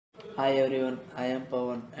Hi everyone, I am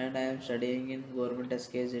Pavan and I am studying in Government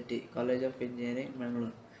SKSJTI College of Engineering,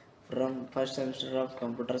 Bangalore from first semester of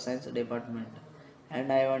Computer Science Department,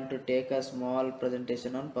 and I want to take a small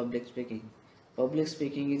presentation on public speaking. Public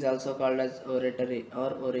speaking is also called as oratory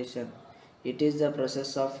or oration. It is the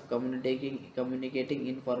process of communicating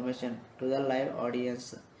information to the live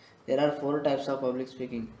audience. There are four types of public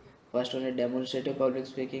speaking. First one is demonstrative public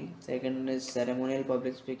speaking, second one is ceremonial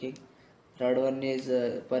public speaking, third one is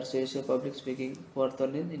persuasive public speaking. Fourth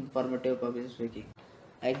one is informative public speaking.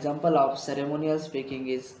 Example of ceremonial speaking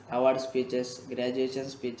is award speeches, graduation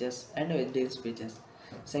speeches, and wedding speeches.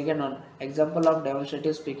 Second one, example of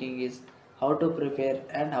demonstrative speaking is how to prepare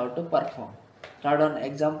and how to perform. Third one,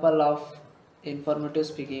 example of informative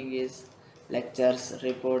speaking is lectures,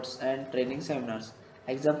 reports, and training seminars.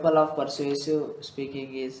 Example of persuasive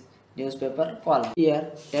speaking is newspaper column. Here,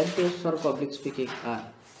 10 tips for public speaking are: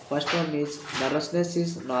 first one is nervousness is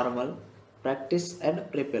normal, practice and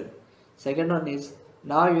prepare. Second one is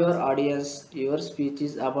now your audience, your speech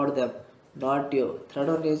is about them, not you. Third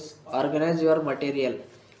one is organize your material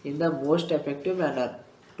in the most effective manner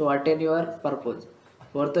to attain your purpose.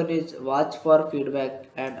 Fourth one is watch for feedback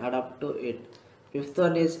and adapt to it. Fifth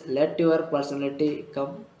one is let your personality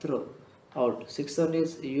come through out. Sixth one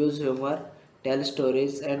is use humor, tell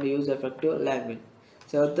stories and use effective language.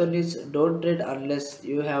 Seventh one is don't read unless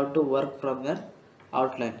you have to work from an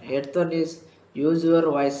outline. Eighth one is use your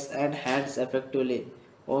voice and hands effectively.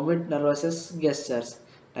 Omit nervous gestures.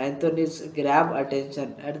 Ninth one is grab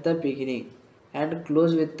attention at the beginning and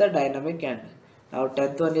close with the dynamic end. Now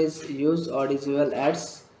tenth one is use audiovisual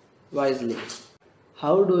ads wisely.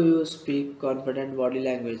 How do you speak confident body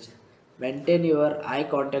language? Maintain your eye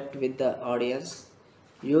contact with the audience.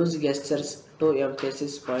 Use gestures to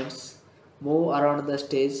emphasize points. Move around the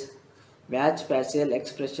stage. Match facial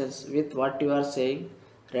expressions with what you are saying.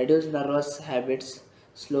 Reduce nervous habits.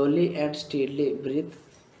 Slowly and steadily breathe.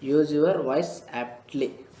 Use your voice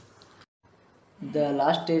aptly. The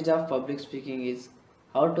last stage of public speaking is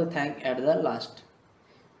how to thank at the last.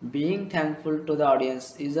 Being thankful to the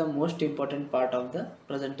audience is the most important part of the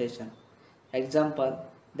presentation. Example,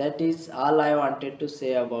 that is all I wanted to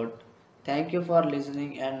say about. Thank you for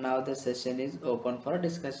listening, and now the session is open for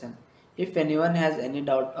discussion. If anyone has any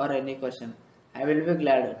doubt or any question, I will be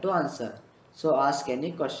glad to answer. So ask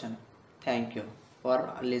any question. Thank you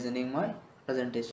for listening my presentation.